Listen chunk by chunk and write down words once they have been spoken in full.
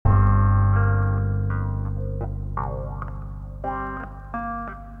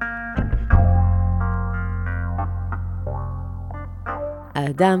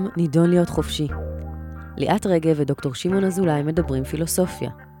האדם נידון להיות חופשי. ליאת רגב ודוקטור שמעון אזולאי מדברים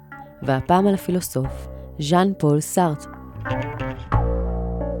פילוסופיה. והפעם על הפילוסוף, ז'אן פול סארטר.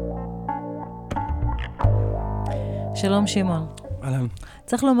 שלום שמעון. אהלן.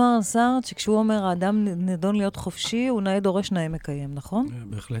 צריך לומר על סארטר שכשהוא אומר האדם נידון להיות חופשי, הוא נאה דורש נאה מקיים, נכון?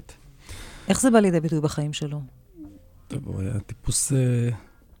 בהחלט. איך זה בא לידי ביטוי בחיים שלו? טוב, הוא היה טיפוס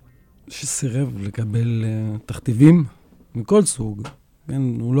שסירב לקבל תכתיבים מכל סוג. כן,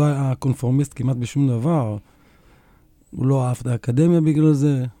 הוא לא היה קונפורמיסט כמעט בשום דבר. הוא לא אהב את האקדמיה בגלל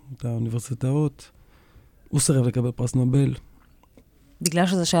זה, את האוניברסיטאות. הוא סירב לקבל פרס נובל. בגלל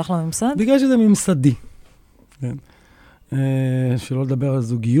שזה שייך לממסד? בגלל שזה ממסדי. כן. שלא לדבר על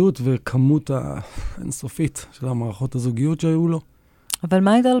זוגיות וכמות האינסופית של המערכות הזוגיות שהיו לו. אבל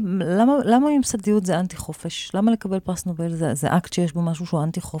למה ממסדיות זה אנטי חופש? למה לקבל פרס נובל זה אקט שיש בו משהו שהוא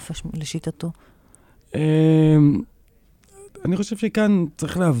אנטי חופש לשיטתו? אני חושב שכאן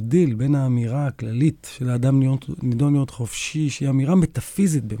צריך להבדיל בין האמירה הכללית של האדם נידון להיות חופשי, שהיא אמירה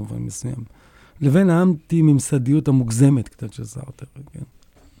מטאפיזית במובן מסוים, לבין האנטי-ממסדיות המוגזמת קצת של סארטר. כן?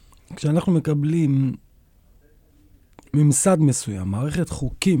 כשאנחנו מקבלים ממסד מסוים, מערכת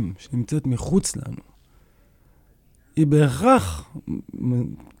חוקים שנמצאת מחוץ לנו, היא בהכרח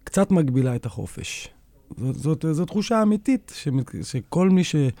קצת מגבילה את החופש. זאת תחושה אמיתית שכל מי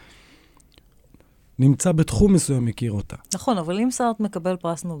שנמצא בתחום מסוים מכיר אותה. נכון, אבל אם סארטר מקבל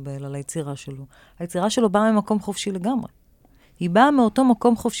פרס נובל על היצירה שלו באה ממקום חופשי לגמרי. היא באה מאותו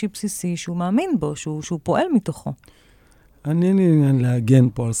מקום חופשי בסיסי שהוא מאמין בו, שהוא פועל מתוכו. אני עניין להגן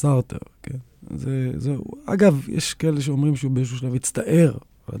פה על סארטר, כן? אגב, יש כאלה שאומרים שהוא באיזשהו שלב הצטער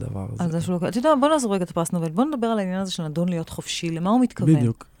על הדבר הזה. על זה שהוא לא... אתה יודע, בוא נעזור רגע את הפרס נובל. בוא נדבר על העניין הזה שנדון להיות חופשי. למה הוא מתכוון?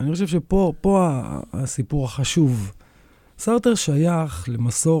 בדיוק. אני חושב שפה הסיפור החשוב. סארטר שייך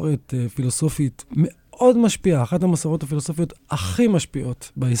למסורת פילוסופית מאוד משפיעה, אחת המסורות הפילוסופיות הכי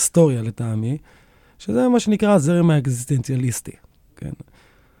משפיעות בהיסטוריה לטעמי, שזה מה שנקרא הזרם האקזיסטנציאליסטי. כן?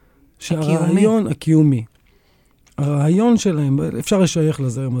 שהרעיון הקיומי. הרעיון שלהם, אפשר לשייך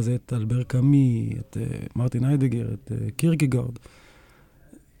לזרם הזה את אלבר קאמי, את מרטין היידגר, את קירקגארד,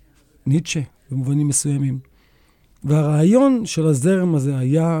 ניטשה, במובנים מסוימים. והרעיון של הזרם הזה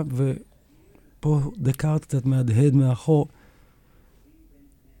היה, ופה דקארט קצת מהדהד מאחור,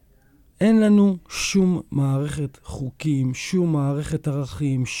 אין לנו שום מערכת חוקים, שום מערכת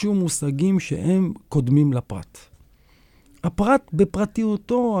ערכים, שום מושגים שהם קודמים לפרט. הפרט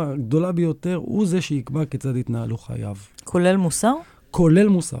בפרטיותו הגדולה ביותר הוא זה שיקבע כיצד יתנהלו חייו. כולל מוסר? כולל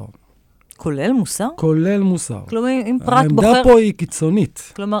מוסר. כולל מוסר? כולל מוסר. כלומר, אם פרט בוחר... העמדה פה היא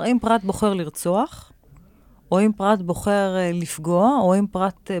קיצונית. כלומר, אם פרט בוחר לרצוח, או אם פרט בוחר לפגוע, או אם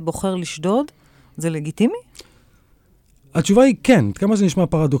פרט בוחר לשדוד, זה לגיטימי? התשובה היא כן. כמה זה נשמע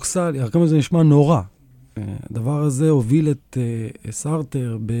פרדוקסלי, כמה זה נשמע נורא. הדבר הזה הוביל את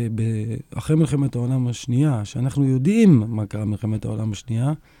סארטר אחרי מלחמת העולם השנייה, שאנחנו יודעים מה קרה מלחמת העולם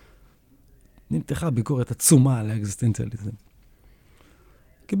השנייה, נמתחה ביקורת עצומה על האקזיסטנציאליזם.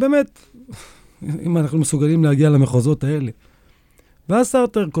 כי באמת, אם אנחנו מסוגלים להגיע למחוזות האלה. ואז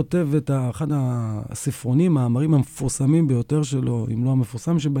סארטר כותב את אחד הספרונים, המאמרים המפורסמים ביותר שלו, אם לא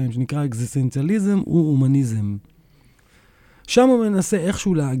המפורסם שבהם, שנקרא אקזיסטנציאליזם והומניזם. שם הוא מנסה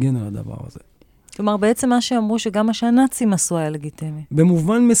איכשהו להגן על הדבר הזה. כלומר, בעצם מה שאמרו שגם מה שהנאצים עשו היה לגיטימי.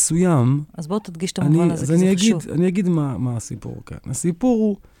 במובן מסוים... אז בואו תדגיש את המובן הזה, כי זה חשוב. אני אגיד מה הסיפור כאן. הסיפור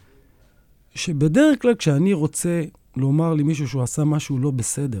הוא שבדרך כלל כשאני רוצה לומר למישהו שהוא עשה משהו לא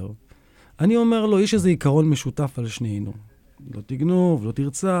בסדר, אני אומר לו, יש איזה עיקרון משותף על שנינו. לא תגנוב, לא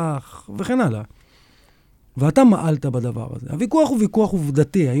תרצח, וכן הלאה. ואתה מעלת בדבר הזה. הוויכוח הוא ויכוח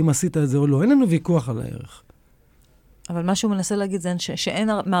עובדתי, האם עשית את זה או לא. אין לנו ויכוח על הערך. אבל מה שהוא מנסה להגיד זה שאין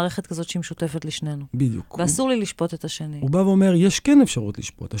מערכת כזאת שהיא משותפת לשנינו. בדיוק. ואסור לי לשפוט את השני. הוא בא ואומר, יש כן אפשרות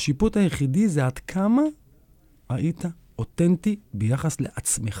לשפוט. השיפוט היחידי זה עד כמה היית אותנטי ביחס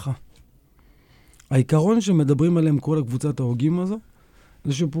לעצמך. העיקרון שמדברים עליהם כל הקבוצת ההוגים הזו,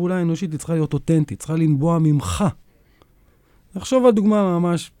 זה שפעולה אנושית היא צריכה להיות אותנטית, צריכה לנבוע ממך. נחשוב על דוגמה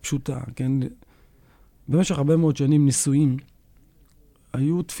ממש פשוטה, כן? במשך הרבה מאוד שנים ניסויים,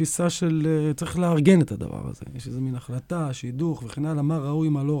 היו תפיסה של צריך לארגן את הדבר הזה. יש איזו מין החלטה, שידוך וכן הלאה, מה ראוי,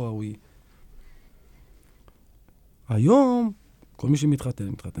 מה לא ראוי. היום, כל מי שמתחתן,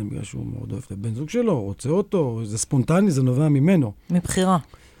 מתחתן בגלל שהוא מאוד אוהב את הבן זוג שלו, רוצה אותו, זה ספונטני, זה נובע ממנו. מבחירה.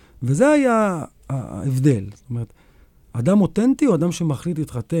 וזה היה ההבדל. זאת אומרת, אדם אותנטי הוא אדם שמחליט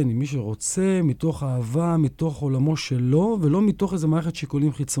להתחתן עם מי שרוצה, מתוך אהבה, מתוך עולמו שלו, ולא מתוך איזו מערכת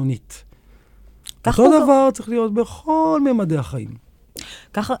שיקולים חיצונית. אותו דבר צריך להיות בכל ממדי החיים.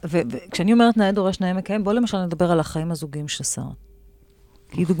 ככה, וכשאני אומרת נאה דורש נאה מקיים, בוא למשל נדבר על החיים הזוגיים של סארטר.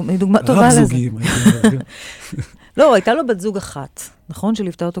 היא דוגמה טובה לזה. רב זוגים. לא, הייתה לו בת זוג אחת, נכון?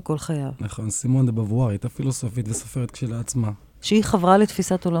 שליוותה אותו כל חייו. נכון, סימון דה בבואר, הייתה פילוסופית וסופרת כשלעצמה. שהיא חברה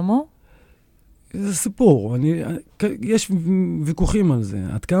לתפיסת עולמו? זה סיפור, יש ויכוחים על זה.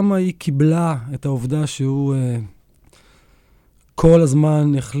 עד כמה היא קיבלה את העובדה שהוא כל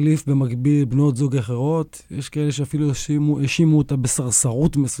הזמן החליף במקביל בנות זוג אחרות. יש כאלה שאפילו האשימו אותה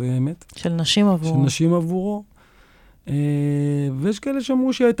בסרסרות מסוימת. של נשים עבורו. של נשים עבורו. ויש כאלה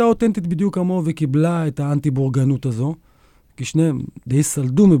שאמרו שהיא הייתה אותנטית בדיוק כמוהו וקיבלה את האנטי-בורגנות הזו, כי שניהם די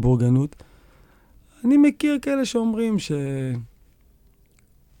סלדו מבורגנות. אני מכיר כאלה שאומרים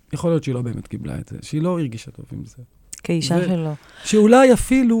יכול להיות שהיא לא באמת קיבלה את זה, שהיא לא הרגישה טוב עם זה. כאישה שלו. שאולי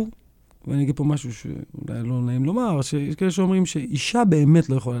אפילו, ואני אגיד פה משהו שאולי לא נעים לומר, שיש כאלה שאומרים שאישה באמת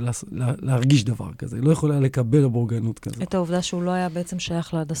לא יכולה להרגיש דבר כזה, היא לא יכולה לקבל בורגנות כזה. את העובדה שהוא לא היה בעצם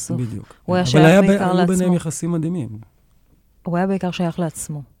שייך לה עד הסוף. בדיוק. הוא היה שייך בעיקר לעצמו. אבל היו ביניהם יחסים מדהימים. הוא היה בעיקר שייך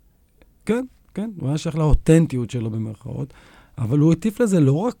לעצמו. כן, כן. הוא היה שייך לאותנטיות שלו במרכאות, אבל הוא הטיף לזה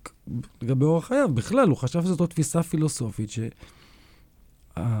לא רק לגבי אורח חייו, בכלל, הוא חשב שזאת תפיסה פילוסופית,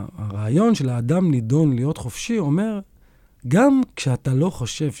 שהרעיון של האדם נידון להיות חופשי אומר, גם כשאתה לא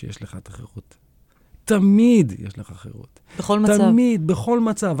חושב שיש לך את החירות. תמיד יש לך חירות. בכל מצב. תמיד, בכל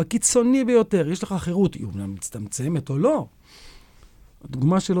מצב. הקיצוני ביותר, יש לך חירות. היא אומנם מצטמצמת או לא.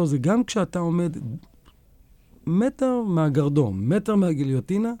 הדוגמה שלו זה גם כשאתה עומד מטר מהגרדום, מטר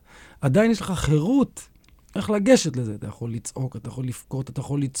מהגיליוטינה, עדיין יש לך חירות איך לגשת לזה. אתה יכול לצעוק, אתה יכול לפקוט, אתה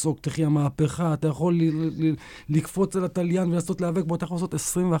יכול לצעוק, תחי המהפכה, אתה יכול לקפוץ על התליין ולעשות להיאבק בו, אתה יכול לעשות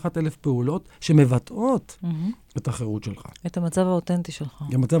 21,000 פעולות שמבטאות את החירות שלך. את המצב האותנטי שלך.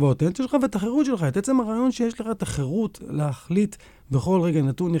 את המצב האותנטי שלך ואת החירות שלך. את עצם הרעיון שיש לך את החירות להחליט בכל רגע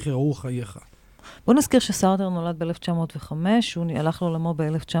נתון איך יראו חייך. בוא נזכיר שסארטר נולד ב-1905, הוא הלך לעולמו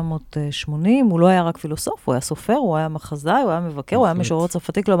ב-1980, הוא לא היה רק פילוסוף, הוא היה סופר, הוא היה מחזאי, הוא היה מבקר, הוא היה משורר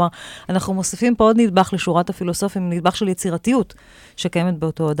צרפתי, כלומר, אנחנו מוסיפים פה עוד נדבך לשורת הפילוסופים, נדבך של יצירתיות שקיימת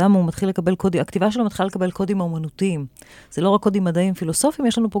באותו אדם, הוא מתחיל לקבל קודים, הכתיבה שלו מתחילה לקבל קודים אומנותיים. זה לא רק קודים מדעיים פילוסופיים,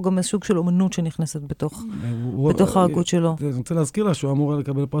 יש לנו פה גם סוג של אומנות שנכנסת בתוך ההגות שלו. אני רוצה להזכיר לה שהוא אמור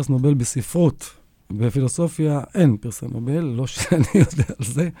לקבל פרס נובל בספרות. בפילוסופיה אין פרס נובל, לא שאני יודע על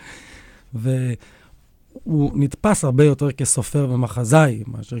זה. והוא נתפס הרבה יותר כסופר ומחזאי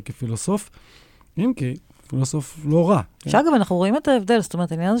מאשר כפילוסוף, אם כי פילוסוף לא רע. שאגב, אנחנו רואים את ההבדל, זאת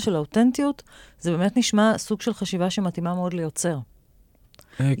אומרת, העניין הזה של האותנטיות, זה באמת נשמע סוג של חשיבה שמתאימה מאוד ליוצר.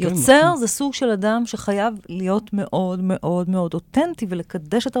 יוצר זה סוג של אדם שחייב להיות מאוד מאוד מאוד אותנטי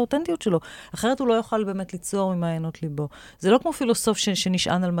ולקדש את האותנטיות שלו. אחרת הוא לא יוכל באמת ליצור ממעיינות ליבו. זה לא כמו פילוסוף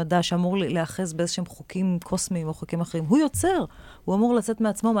שנשען על מדע, שאמור להאחז באיזשהם חוקים קוסמיים או חוקים אחרים. הוא יוצר. הוא אמור לצאת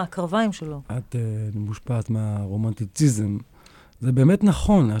מעצמו, מהקרביים שלו. את מושפעת מהרומנטיציזם. זה באמת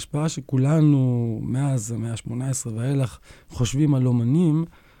נכון. ההשפעה שכולנו מאז המאה ה-18 ואילך חושבים על אומנים,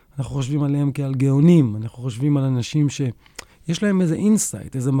 אנחנו חושבים עליהם כעל גאונים. אנחנו חושבים על אנשים יש להם איזה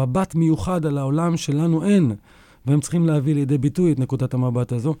אינסייט, איזה מבט מיוחד על העולם שלנו אין, והם צריכים להביא לידי ביטוי את נקודת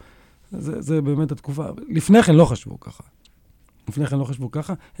המבט הזו. זה באמת התקופה. לפני כן לא חשבו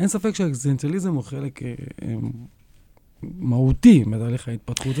ככה. אין ספק שהאקזיסטנציאליזם הוא חלק מהותי מתהליך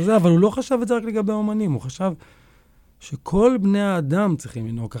ההתפתחות הזה, אבל הוא לא חשב את זה רק לגבי האומנים, הוא חשב שכל בני האדם צריכים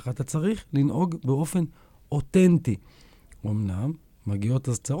לנהוג ככה. אתה צריך לנהוג באופן אותנטי. אמנם, מגיעות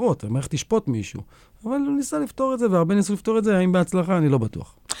אז צרות, איך תשפוט מישהו. אבל הוא ניסה לפתור את זה, והרבה ניסו לפתור את זה, האם בהצלחה, אני לא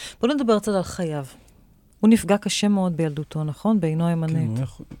בטוח. בואו נדבר קצת על חייו. הוא נפגע קשה מאוד בילדותו, נכון? בעינו הימנית.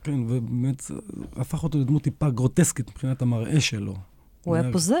 כן, ובאמת הפך אותו לדמות טיפה גרוטסקית מבחינת המראה שלו. הוא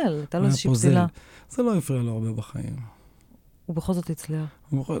היה פוזל, הייתה לו איזושהי פזילה. זה לא הפריע לו הרבה בחיים. הוא בכל זאת הצליח.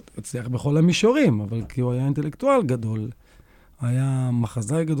 הוא הצליח בכל המישורים, אבל כי הוא היה אינטלקטואל גדול. היה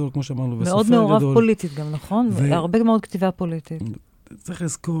מחזאי גדול, כמו שאמרנו, וסופר גדול. מאוד מעורב פוליטית גם, נכון? והרבה מאוד כתיבה פוליטית. צריך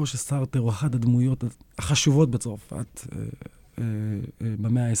לזכור שסארטר הוא אחת הדמויות החשובות בצרפת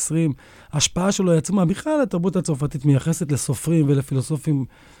במאה ה-20. ההשפעה שלו היא עצומה. בכלל, התרבות הצרפתית מייחסת לסופרים ולפילוסופים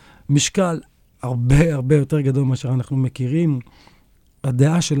משקל הרבה הרבה יותר גדול מאשר אנחנו מכירים.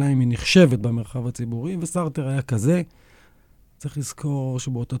 הדעה שלהם היא נחשבת במרחב הציבורי, וסארטר היה כזה. צריך לזכור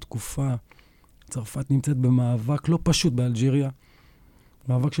שבאותה תקופה צרפת נמצאת במאבק לא פשוט באלג'יריה.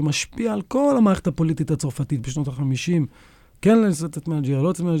 מאבק שמשפיע על כל המערכת הפוליטית הצרפתית בשנות ה-50. כן לצאת מאלג'יריה, לא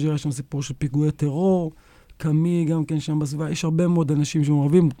לצאת מאלג'יריה, יש שם סיפור של פיגועי טרור, קמי גם כן שם בסביבה, יש הרבה מאוד אנשים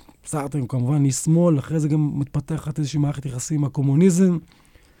שמעורבים, סארטר כמובן משמאל, אחרי זה גם מתפתחת איזושהי מערכת יחסים עם הקומוניזם.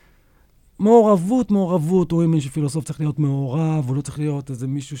 מעורבות, רואים שפילוסוף צריך להיות מעורב, הוא לא צריך להיות איזה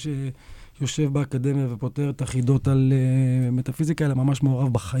מישהו שיושב באקדמיה ופותר את החידות על מטאפיזיקה, אלא ממש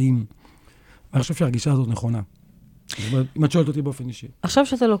מעורב בחיים. אני חושב שהרגישה הזאת נכונה. אם את שואלת אותי באופן אישי. עכשיו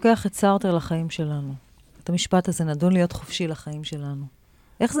שאתה לוקח את סארטר לחיים שלנו, את המשפט הזה, נידון להיות חופשי לחיים שלנו.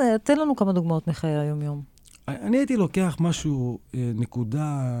 איך זה? תן לנו כמה דוגמאות מחיי היום-יום. אני הייתי לוקח משהו,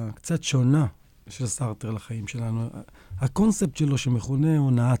 נקודה קצת שונה של סארטר לחיים שלנו. הקונספט שלו שמכונה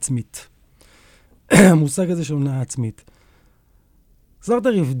הונאה עצמית. המושג הזה של הונאה עצמית.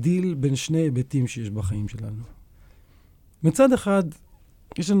 סארטר הבדיל בין שני היבטים שיש בחיים שלנו. מצד אחד,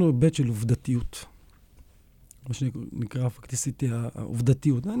 יש לנו היבט של עובדתיות. מה שנקרא פקטיסיטי,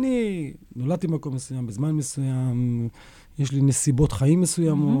 העובדתיות. אני נולדתי במקום מסוים, בזמן מסוים, יש לי נסיבות חיים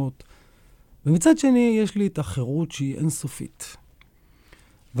מסוימות, ומצד שני יש לי את החירות שהיא אינסופית.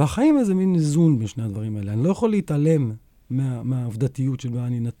 והחיים איזה מין איזון בין שני הדברים האלה. אני לא יכול להתעלם מהעובדתיות של בה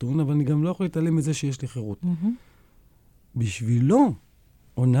אני נתון, אבל אני גם לא יכול להתעלם מזה שיש לי חירות. בשבילו,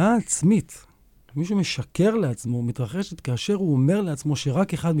 הונאה עצמית, מישהו משקר לעצמו, מתרחשת כאשר הוא אומר לעצמו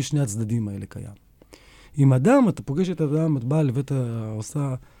שרק אחד משני הצדדים האלה קיים. עם אדם, אתה פוגש את אדם, את באה לבית,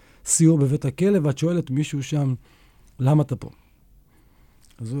 עושה סיור בבית הכלא, ואת שואלת מישהו שם, למה אתה פה?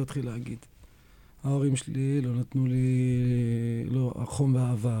 אז הוא יתחיל להגיד, ההורים שלי לא נתנו לי, לא, החום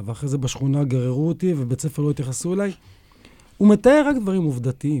ואהבה, ואחרי זה בשכונה גררו אותי, ובית ספר לא התייחסו אליי. הוא מתאר רק דברים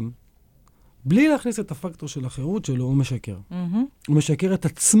עובדתיים, בלי להכניס את הפקטור של החירות שלו, הוא משקר. הוא משקר את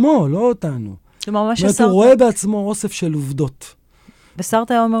עצמו, לא אותנו. הוא רואה בעצמו אוסף של עובדות.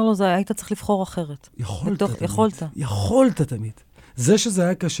 וסארטר היה אומר לו, היית צריך לבחור אחרת. יכולת תמיד. זה שזה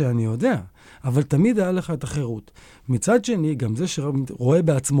היה קשה, אני יודע. אבל תמיד היה לך את החירות. מצד שני, גם זה שרואה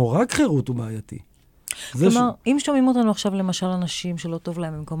בעצמו רק חירות הוא בעייתי. כלומר, אם שומעים אותנו עכשיו למשל אנשים שלא טוב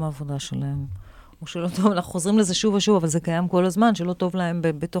להם במקום העבודה שלהם, או שלא טוב, אנחנו חוזרים לזה שוב ושוב, אבל זה קיים כל הזמן, שלא טוב להם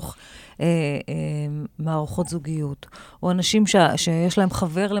בתוך מערכות זוגיות. או אנשים שיש להם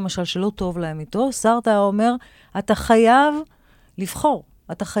חבר למשל שלא טוב להם איתו, סארטר אומר, אתה חייב לבחור.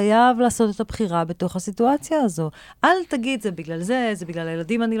 אתה חייב לעשות את הבחירה בתוך הסיטואציה הזו. אל תגיד, זה בגלל זה, זה בגלל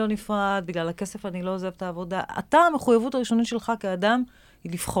הילדים אני לא נפרד, בגלל הכסף אני לא עוזב את העבודה. אתה, המחויבות הראשונית שלך כאדם,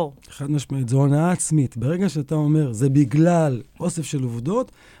 היא לבחור. חד משמעית, זו הונאה עצמית. ברגע שאתה אומר, זה בגלל אוסף של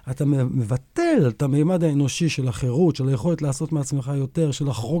עובדות, אתה מבטל את המימד האנושי של החירות, של היכולת לעשות מעצמך יותר, של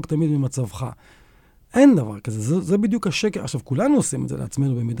לחרוג תמיד ממצבך. אין דבר כזה, זה בדיוק השקר. עכשיו, כולנו עושים את זה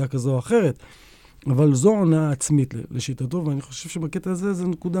לעצמנו במידה כזו או אחרת, אבל זו הונאה עצמית לשיטתו, ואני חושב שבקטע הזה זו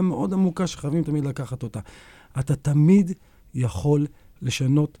נקודה מאוד עמוקה שחייבים תמיד לקחת אותה. אתה תמיד יכול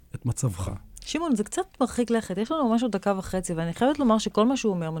לשנות את מצבך. שמעון, זה קצת מרחיק לכת. יש לנו משהו דקה וחצי, ואני חייבת לומר שכל מה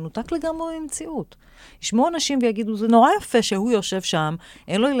שהוא אומר מנותק לגמרי ממציאות. ישמעו אנשים ויגידו, זה נורא יפה שהוא יושב שם,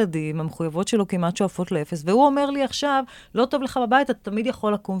 אין לו ילדים, המחויבות שלו כמעט שואפות לאפס, והוא אומר לי עכשיו, לא טוב לך בבית, אתה תמיד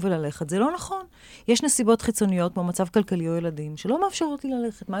יכול לקום וללכת. זה לא נכון. יש נסיבות חיצוניות, כמו מצב כלכלי או ילדים, שלא מאפשרות לי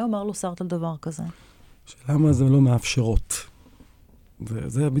ללכת. מה יאמר לו סארטר על דבר כזה? למה זה לא מאפשרות?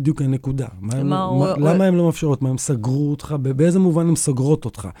 זה בדיוק הנקודה. למה הם לא מאפשרות? מה הם סגרו אותך? באיזה מובן הם סגרות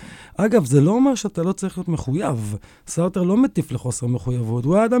אותך? אגב, זה לא אומר שאתה לא צריך להיות מחויב. סארטר לא מטיף לחוסר מחויבות.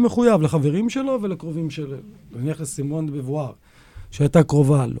 הוא היה אדם מחויב לחברים שלו ולקרובים שלו. נניח לסימון בבואר, שהייתה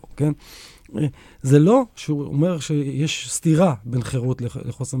קרובה לו, כן? זה לא שהוא אומר שיש סתירה בין חירות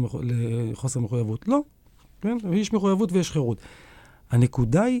לחוסר מחויבות. לא. כן? יש מחויבות ויש חירות.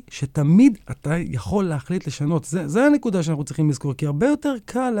 הנקודה היא שתמיד אתה יכול להחליט לשנות. זה הנקודה שאנחנו צריכים לזכור, כי הרבה יותר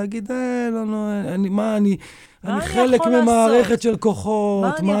קל להגיד, אני חלק ממערכת של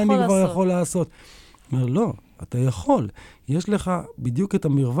כוחות, מה אני כבר יכול לעשות? אומר, לא, אתה יכול. יש לך בדיוק את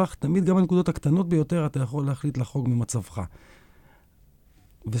המרווח, תמיד גם הנקודות הקטנות ביותר, אתה יכול להחליט לחרוג ממצבך.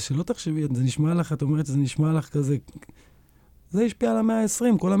 ושלא תחשבי, זה נשמע לך, את אומרת, זה נשמע לך כזה, זה השפיע על המאה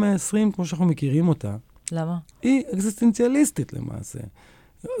ה-20, כל המאה ה-20, כמו שאנחנו מכירים אותה. למה? היא אקזיסטנציאליסטית למעשה.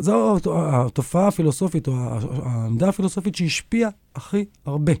 זו התופעה הפילוסופית, או העמדה הפילוסופית שהשפיעה הכי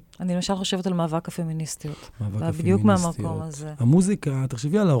הרבה. אני למשל חושבת על מאבק הפמיניסטיות. בדיוק מהמקום הזה. המוזיקה,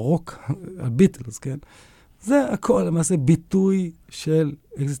 תחשבי על הרוק, על ביטלס, כן? זה הכל למעשה ביטוי של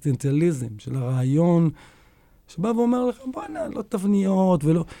אקזיסטנציאליזם, של הרעיון, שבא ואומר לך, בוא'נה, לא תבניות,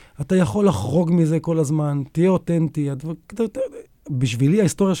 ולא, אתה יכול לחרוג מזה כל הזמן, תהיה אותנטי, בשבילי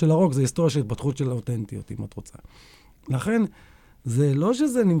ההיסטוריה של הרוק זה היסטוריה של התפתחות של האותנטיות, אם את רוצה. לכן, זה לא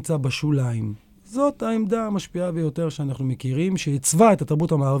שזה נמצא בשוליים. זאת העמדה המשפיעה ביותר שאנחנו מכירים, שהצווה את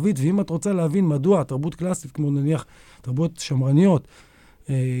התרבות המערבית, ואם את רוצה להבין מדוע התרבות קלאסית, כמו נניח תרבות שמרניות,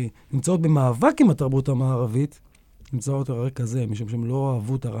 נמצאות במאבק עם התרבות המערבית, נמצאות על הרקע הזה, משום שהם לא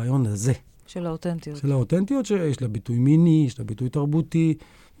אהבו את הרעיון הזה. של האותנטיות. של האותנטיות שיש לה ביטוי מיני, יש לה ביטוי תרבותי,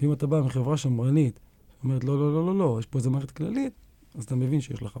 ואם אתה בא מחברה שמרנית, זאת אומרת, לא, יש פה איזה מערכת כללית, אז אתה מבין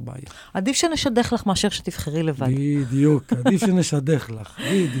שיש לך בעיה. עדיף שנשדך לך מאשר שתבחרי לבד. בדיוק, עדיף שנשדך לך,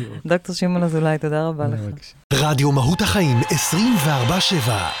 בדיוק. דוקטור שמעון אזולאי, תודה רבה לך. רדיו מהות החיים 24/7.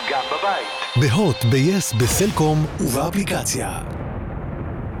 גם בבית. בהוט, ביס, בסלקום ובאפליקציה.